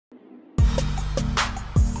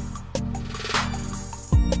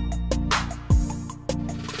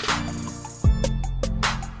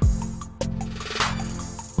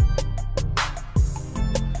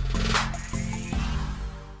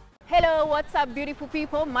What's up, beautiful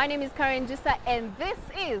people? My name is Karen Jisa, and this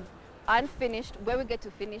is Unfinished, where we get to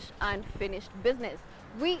finish unfinished business.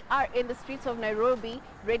 We are in the streets of Nairobi,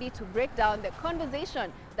 ready to break down the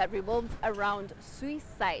conversation that revolves around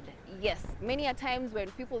suicide. Yes, many a times when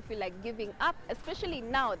people feel like giving up, especially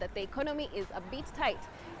now that the economy is a bit tight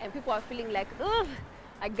and people are feeling like, ugh,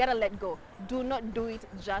 I gotta let go. Do not do it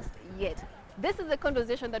just yet. This is the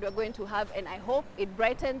conversation that we're going to have, and I hope it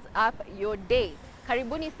brightens up your day.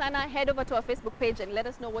 Karibuni sana, head over to our Facebook page and let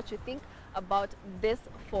us know what you think about these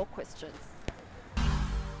 4 questions.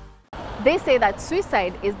 They say that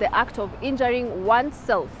suicide is the act of injuring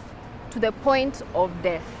oneself to the point of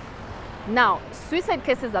death. Now, suicide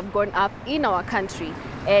cases have gone up in our country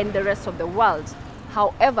and the rest of the world.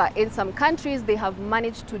 However, in some countries, they have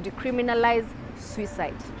managed to decriminalize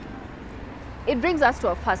suicide. It brings us to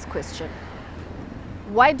our first question.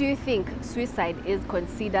 Why do you think suicide is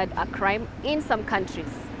considered a crime in some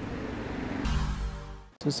countries?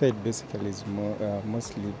 Suicide basically is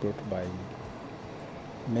mostly brought by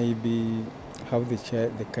maybe how the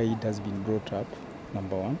kid has been brought up,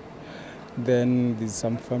 number one. Then there's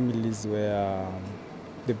some families where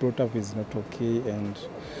the brought up is not okay, and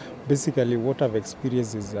basically what I've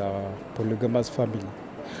experienced is a polygamous family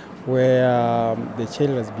where the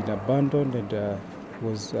child has been abandoned and the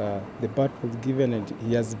birth was given and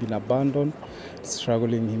he has been abandoned,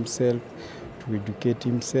 struggling himself to educate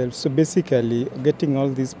himself. So basically getting all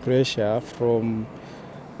this pressure from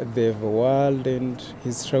the world, and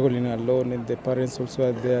he's struggling alone, and the parents also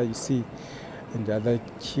are there, you see, and the other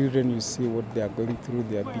children, you see what they are going through,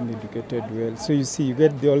 they are being educated well. So you see, you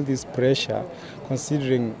get all this pressure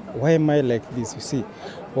considering, why am I like this, you see,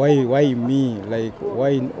 why me, like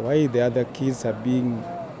why the other kids are being,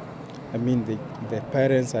 I mean, the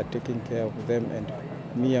parents are taking care of them, and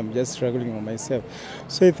me, I'm just struggling on myself.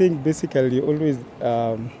 So I think basically always,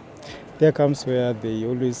 there comes where they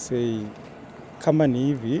always say, kama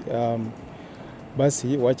ni hivi,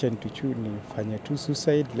 basi wacha nifanye tu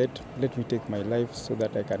suicide, let me take my life so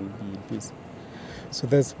that I can be in peace. So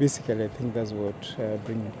that's basically, I think that's what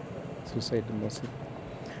brings suicide mostly.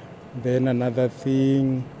 Then another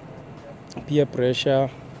thing, peer pressure,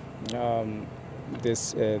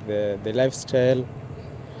 the lifestyle,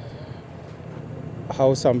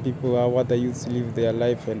 how some people, how other youths live their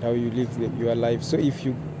life and how you live your life. So if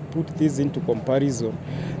you put this into comparison,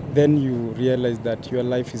 then you realize that your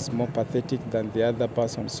life is more pathetic than the other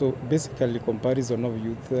person. So basically comparison of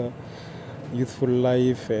youthful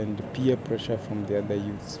life and peer pressure from the other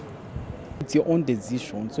youths. It's your own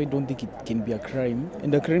decision, so I don't think it can be a crime.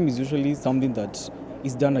 And a crime is usually something that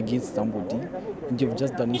is done against somebody, and you've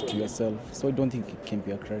just done it to yourself. So I don't think it can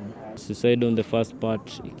be a crime. Suicide on the first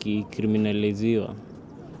part, ikicriminaliziwa,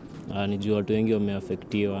 ni juu watu wengi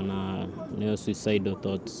wameaffectiwa na hiyo suicidal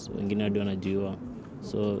thoughts, wengine hadi wanajiua.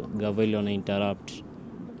 So gavana wana interrupt,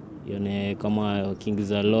 yone kama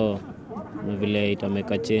wakiingiza law na vile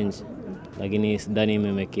itameka change, lakini sidhani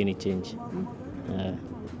imemeke any change.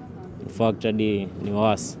 In fact, hadi ni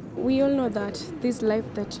worse. We all know that this life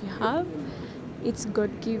that you have, it's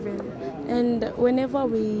God-given, and whenever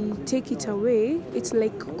we take it away, it's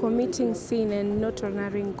like committing sin and not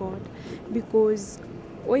honoring God. Because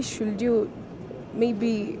why should you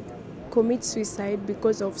maybe commit suicide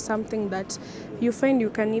because of something that you find you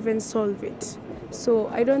can even solve it? So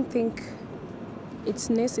I don't think it's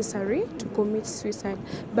necessary to commit suicide,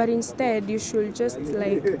 but instead you should just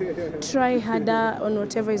like try harder on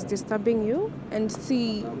whatever is disturbing you and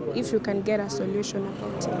see if you can get a solution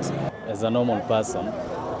about it. As a normal person,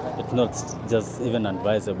 it's not just even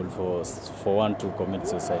advisable for one to commit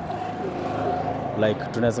suicide.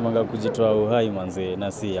 Like tunasemanga kujitoa uhai manze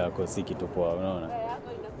na si yako si kitu poa, unaona.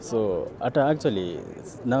 So actually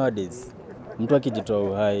nowadays mtu akijitoa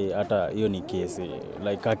uhai hata hiyo ni kesi,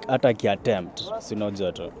 like hata akiattempt, si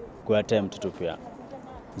unajua tu kuattempt tu pia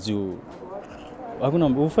juu hakuna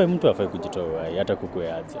mtu afai kujitoa uhai hata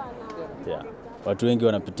kukue aje. Yeah, watu wengi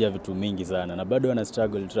wanapitia vitu mingi sana na bado wana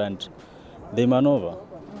struggle they maneuver.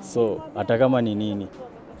 So hata kama ni nini,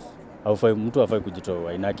 mtu afai kujitoa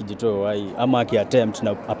uhai, na akijitoa uhai ama akiattempt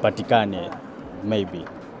na apatikane, maybe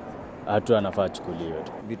hatu anafaa chukuliwe.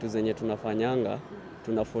 Vitu zenye tunafanyanga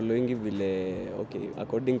tuna following vile, okay,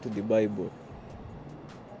 according to the Bible,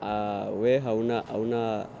 we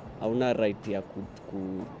hauna right ya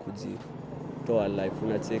kujitoa life,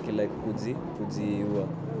 unacheki like kujiua,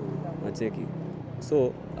 unacheki.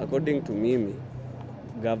 So according to mimi,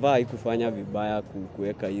 gava haikufanya vibaya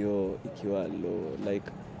kuweka hiyo ikiwa low,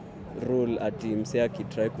 like rule ati msee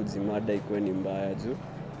akitry kujimada ikuwe ni mbaya juu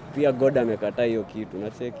pia God amekataa hiyo kitu,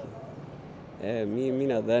 unacheki. Mi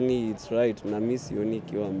nadhani it's right na mi sioni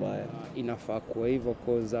ikiwa mbaya. Inafaa kuwa hivyo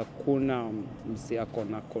cause hakuna msi ako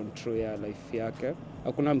na control ya life yake.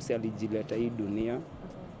 Hakuna msi alijileta hii dunia.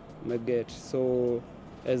 Umeget. So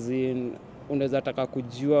as in unaweza taka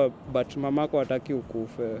kujua but mamako hataki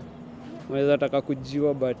ukufe. Unaweza taka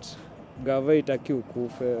kujua but gava itaki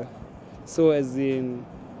ukufe. So as in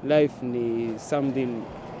life ni something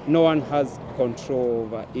no one has control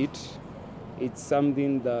over it. It's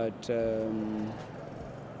something that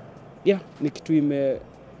ni kitu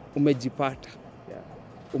umejipata.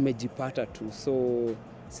 Umejipata tu. So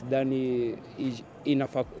sidhani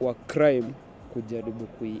inafaa kuwa crime kujaribu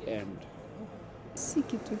kui-end. Si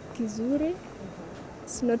kitu kizuri.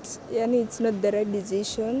 It's not the right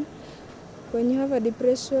decision. When you have a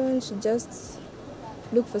depression, you should just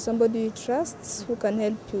look for somebody you trust who can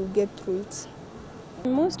help you get through it.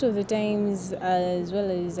 Most of the times, as well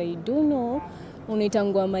as I do know,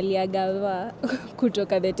 unaitangwa mali ya gava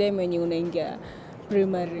kutoka the time when you unaingia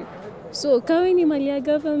primary. So, kama ni mali ya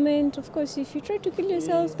government, of course, if you try to kill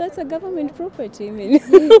yourself, that's a government property. I mean.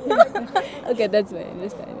 Okay, that's my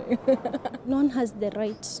understanding. No one has the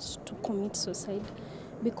right to commit suicide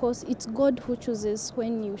because it's God who chooses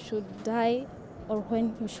when you should die or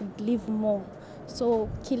when you should live more. So,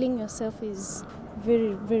 killing yourself is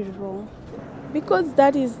very, very wrong. Because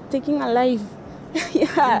that is taking a life.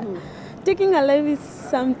 Yeah. Taking a life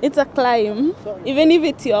it's a crime. Even if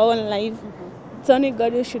it's your own life. It's only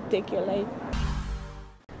God who should take your life.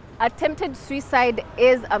 Attempted suicide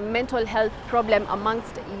is a mental health problem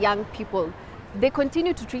amongst young people. They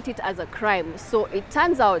continue to treat it as a crime. So it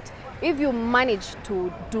turns out if you manage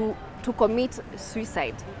to commit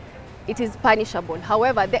suicide, it is punishable.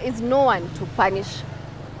 However, there is no one to punish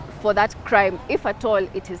for that crime if at all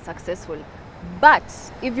it is successful. But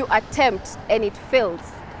if you attempt and it fails,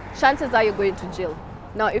 chances are you're going to jail.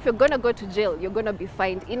 Now, if you're going to go to jail, you're going to be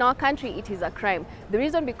fined. In our country, it is a crime. The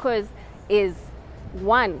reason because is,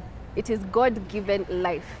 one, it is God-given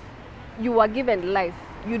life. You are given life.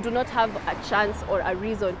 You do not have a chance or a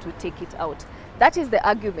reason to take it out. That is the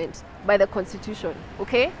argument by the Constitution,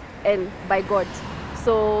 okay? And by God.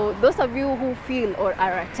 So those of you who feel or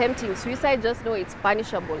are attempting suicide, just know it's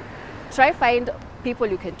punishable. Try find people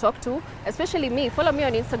you can talk to, especially me. Follow me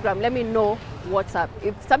on Instagram. Let me know what's up.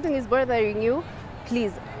 If something is bothering you,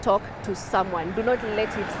 please talk to someone. Do not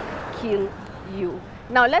let it kill you.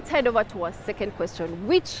 Now let's head over to our second question,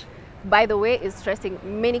 which, by the way, is stressing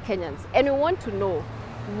many Kenyans. And we want to know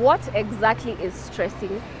what exactly is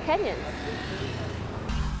stressing Kenyans.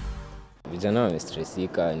 Vijana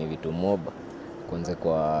wamestressika ni vitu mob, kwanza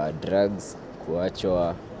kwa drugs,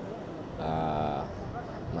 kuachwa,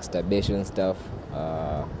 masturbation stuff,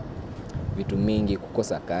 vitu mingi,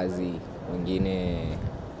 kukosa kazi, wengine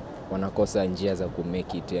wanakosa njia za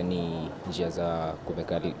kumake it, yani njia za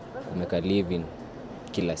kumeka living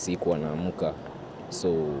kila siku wanaamka.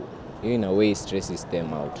 So in a way stresses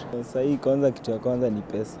them out. Sasa hii kwanza, kitu ya kwanza ni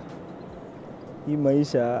pesa. Hii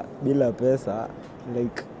maisha bila pesa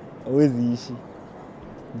like hauwezi ishi.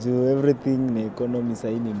 Juu everything ni economy sasa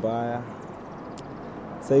ni mbaya.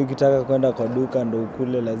 Sasa ukitaka kwenda kwa duka ndo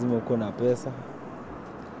ukule lazima uko na pesa.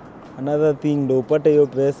 Another thing ndo upate hiyo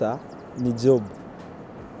pesa ni job.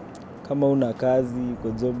 Kama una kazi, uko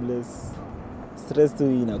jobless, stress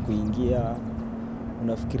tu inakuingia.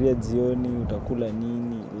 Unafikiria jioni utakula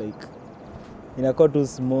nini, like inakuwa tu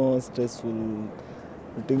small stressful.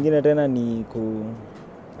 Vitu vingine tena ni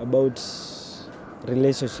about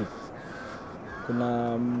relationship.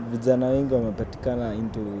 Kuna vijana wengi wamepatikana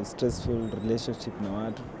into stressful relationship na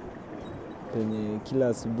watu. Penye kila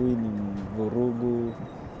asubuhi ni vurugu.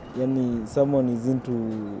 Yani someone is into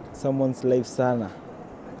someone's life sana.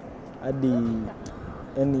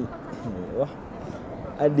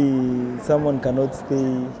 Hadi someone cannot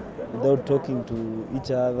stay without talking to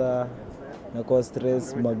each other. Na kwa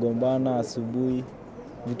stress, magombana asubuhi,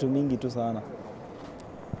 vitu mingi tu sana.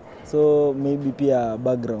 So maybe pia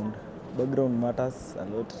background matters a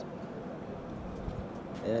lot.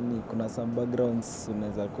 Yani kuna some backgrounds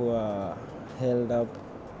unaweza kuwa held up.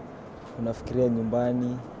 Unafikiria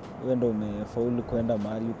nyumbani, wewe ndio umefaulu kwenda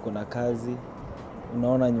mahali uko na kazi.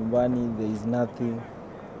 Unaona nyumbani there is nothing.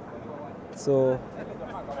 So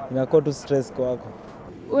inakuwa tu stress kwako.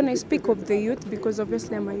 When I speak of the youth, because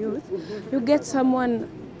obviously I'm a youth, you get someone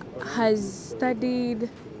has studied,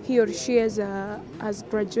 he or she has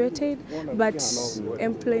graduated, but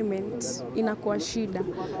employment inakuwa shida.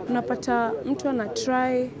 Unapata mtu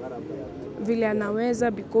anatry vile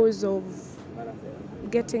anaweza because of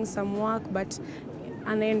getting some work, but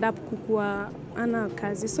and end up kukua ana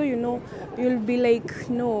kazi. So you'll be like,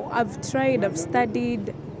 no, I've tried, I've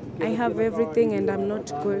studied, I have everything and I'm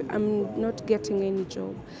not getting any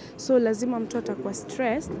job. So lazima mtu atakuwa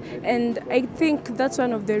stressed, and I think that's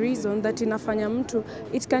one of the reasons that inafanya mtu,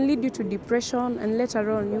 it can lead you to depression and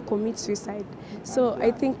later on you commit suicide. So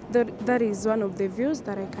I think that is one of the views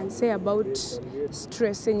that I can say about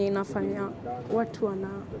stress yenye inafanya watu wana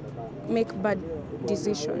make bad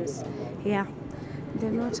decisions. Yeah.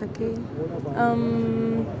 Then what again?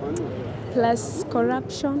 Plus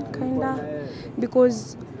corruption, kinda,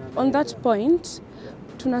 because on that point,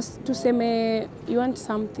 tuseme you want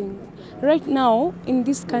something. Right now in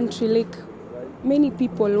this country, like many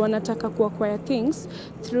people wanataka kuacquire things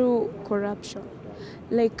through corruption.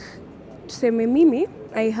 Like tuseme mimi,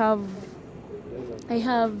 I have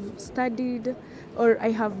studied or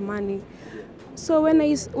I have money. So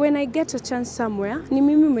when I get a chance somewhere, ni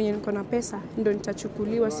mimi mwenye niko na pesa ndo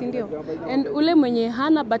nitachukuliwa, si ndio? And ule mwenye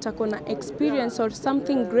hana but ako na experience or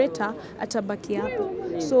something greater atabaki hapo.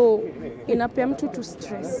 So inapea mtu to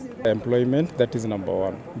stress. Employment, that is number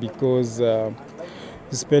one, because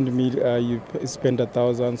you spend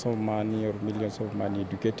thousands of money or millions of money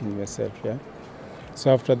educating yourself, yeah?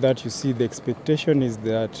 So after that, you see the expectation is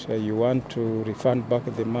that you want to refund back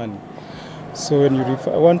the money. So when you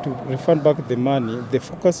want to refund back the money, the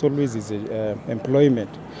focus always is employment.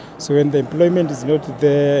 So when the employment is not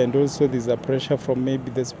there, and also there's a pressure from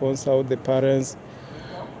maybe the sponsor or the parents,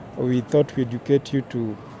 we thought we educate you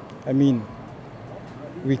to, I mean,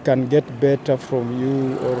 we can get better from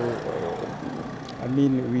you, or I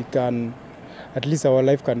mean, we can, at least our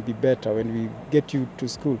life can be better when we get you to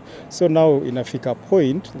school. So now inafika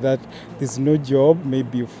point that there's no job,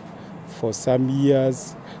 maybe for some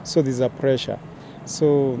years, so there's a pressure.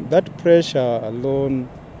 So that pressure alone,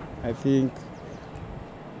 I think,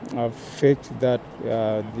 affect that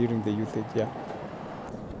during the youth age, yeah.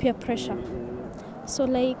 Peer pressure. So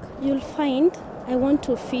like you'll find I want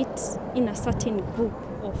to fit in a certain group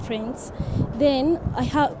of friends, then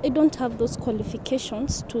I don't have those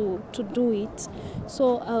qualifications to do it.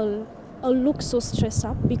 So I'll look so stressed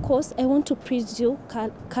up because I want to please you,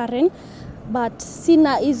 Karen, but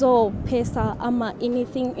sina hizo pesa ama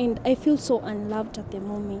anything, and I feel so unloved at the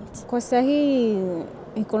moment. Kwa sahi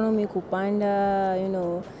economy kupanda, you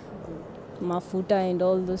know, mafuta and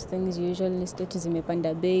all those things, usually state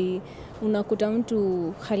zimepanda bei, unakuta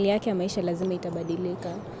mtu hali yake ya maisha lazima itabadilika.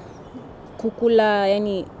 Kukula,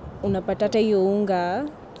 yani unapata hata hiyo unga,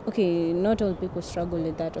 okay, not all people struggle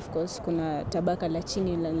with that, of course, kuna tabaka la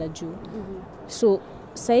chini na la juu. So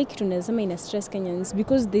sahi kitu nazama ina stress Kenyans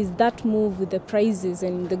because there's that move with the prices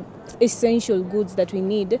and the essential goods that we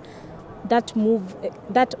need. That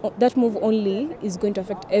move only is going to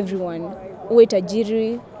affect everyone. Uwe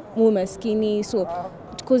tajiri, uwe maskini, so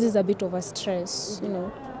it causes a bit of a stress, you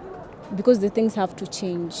know, because the things have to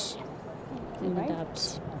change and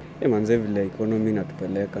adapt. Manze vile economy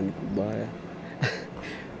inatupeleka ni kubaya.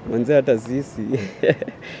 Manze hata sisi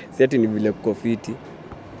si ati ni vile kuko fiti.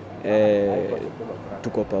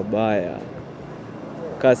 Tuko pabaya.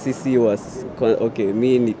 Ka sisi okay,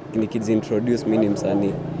 mi nikizintroduce mi ni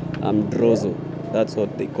msanii. I'm Drozo. That's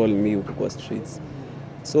what they call me huko kwa streets.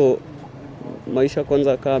 So maisha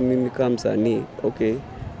kwanza kama mimi kama msanii, okay,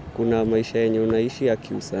 kuna maisha yenye unaishi ya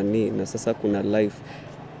kiusanii na sasa kuna life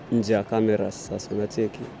nje ya kamera sasa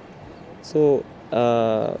unacheki. So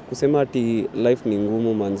kusema ati life ni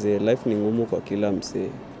ngumu manze, life ni ngumu kwa kila msee.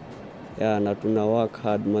 Yeah, na tuna work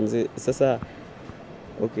hard manze. Sasa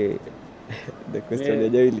okay, the question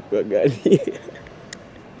yenyewe ilikuwa gani?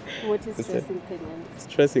 What is stressing Kenyans?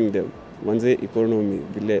 Stressing them. Manze economy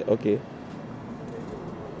vile, okay.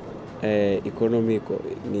 Economy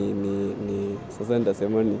ni sasa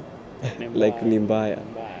nitasema ni like ni mbaya.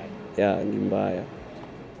 Yeah, ni mbaya.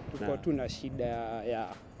 Tuko tuna shida ya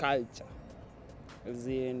culture. As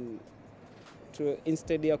in,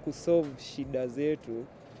 instead ya kusolve shida zetu,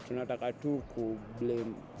 tunataka tu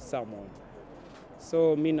kublame someone.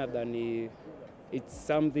 So mi nadhani it's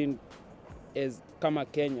something as kama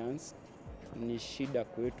Kenyans ni shida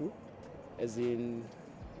kwetu. As in,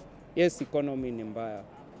 yes, economy ni mbaya,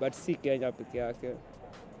 but si Kenya peke yake,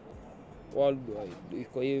 worldwide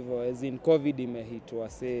iko hivyo. As in, COVID imehit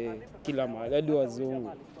wase kila mahali hadi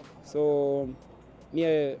wazungu. So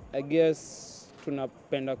I guess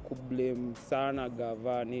tunapenda kublame sana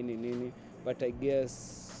gava nini, but I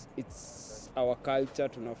guess it's our culture,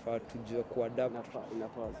 tunafaa tujue kuadapt.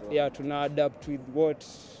 Yeah, tuna adapt with what,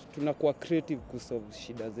 tunakuwa creative kusolve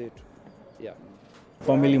shida zetu. Yeah.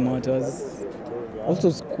 Family matters. Also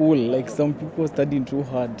school, like some people studying too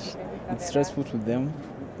hard. It's stressful to them.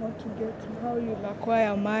 How to get to how you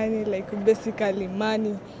acquire money, like basically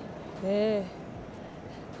money. Yeah.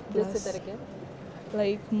 Just say that again.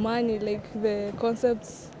 like money, like the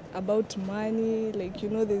concepts about money, like, you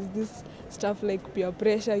know, there's this stuff like peer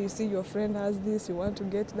pressure. You see your friend has this, you want to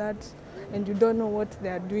get that, and you don't know what they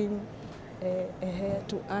are doing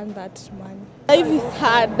to earn that money. Life is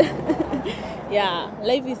hard. Yeah,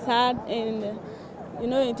 life is hard, and you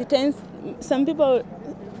know, it depends. Some people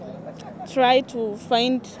try to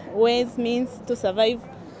find ways, means to survive.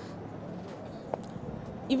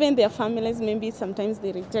 Even their families, maybe sometimes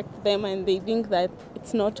they reject them and they think that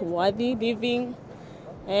it's not worthy living.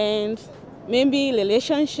 And maybe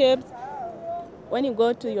relationships, when you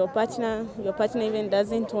go to your partner even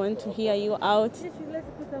doesn't want to hear you out.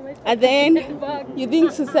 At the end, you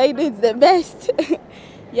think suicide is the best.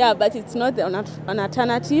 Yeah, but it's not an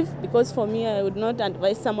alternative, because for me, I would not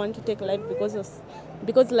advise someone to take life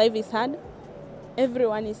because life is hard.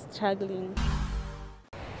 Everyone is struggling.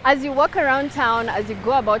 As you walk around town, as you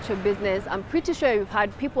go about your business, I'm pretty sure you've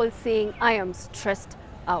had people saying, I am stressed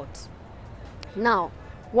out. Now,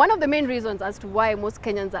 one of the main reasons as to why most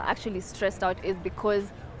Kenyans are actually stressed out is because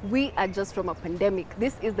we are just from a pandemic.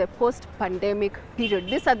 This is the post-pandemic period.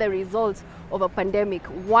 These are the results of a pandemic.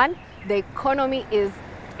 One, the economy is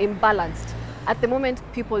imbalanced. At the moment,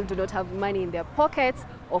 people do not have money in their pockets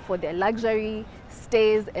or for their luxury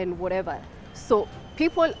stays and whatever. So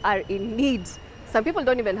people are in need. Some people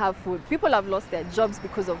don't even have food. People have lost their jobs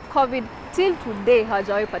because of COVID. Till today,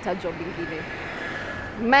 hawajawahi pata job ingine.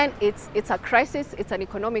 Man, it's a crisis. It's an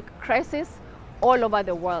economic crisis all over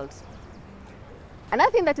the world.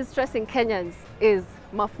 Another thing that is stressing Kenyans is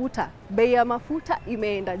mafuta. Bei ya mafuta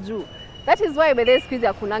imeenda juu. That is why siku hizi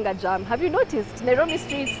hakunanga jam. Have you noticed Nairobi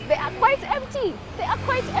streets? They are quite empty. They are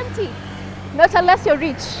quite empty. Not unless you're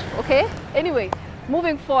rich, okay? Anyway,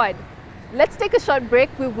 moving forward. Let's take a short break.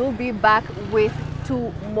 We will be back with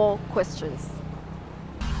 2 more questions.